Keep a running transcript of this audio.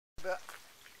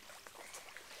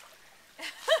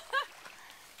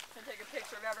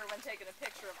taking a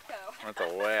picture of Co. That's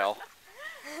a whale.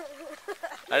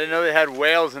 I didn't know they had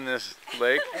whales in this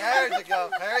lake. There you go.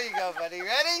 There you go, buddy.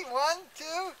 Ready? 1, 2.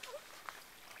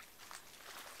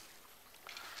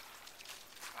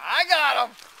 I got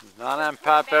him. Nana and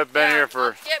Pop have been here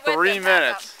for 3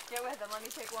 minutes. Get with them. Let me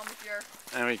take one with your...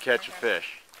 And we catch a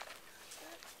fish.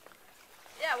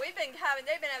 Yeah, they've been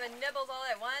having nibbles all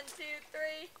day. 1, 2,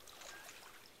 3.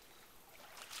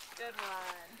 Good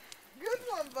one. Good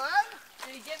one, bud.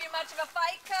 Did he give you much of a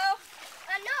fight, Co?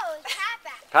 No, it's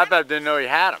Papa. Pop didn't know he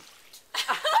had him.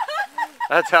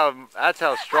 That's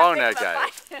how strong that guy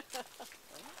is.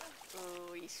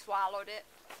 Ooh, he swallowed it.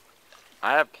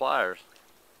 I have pliers.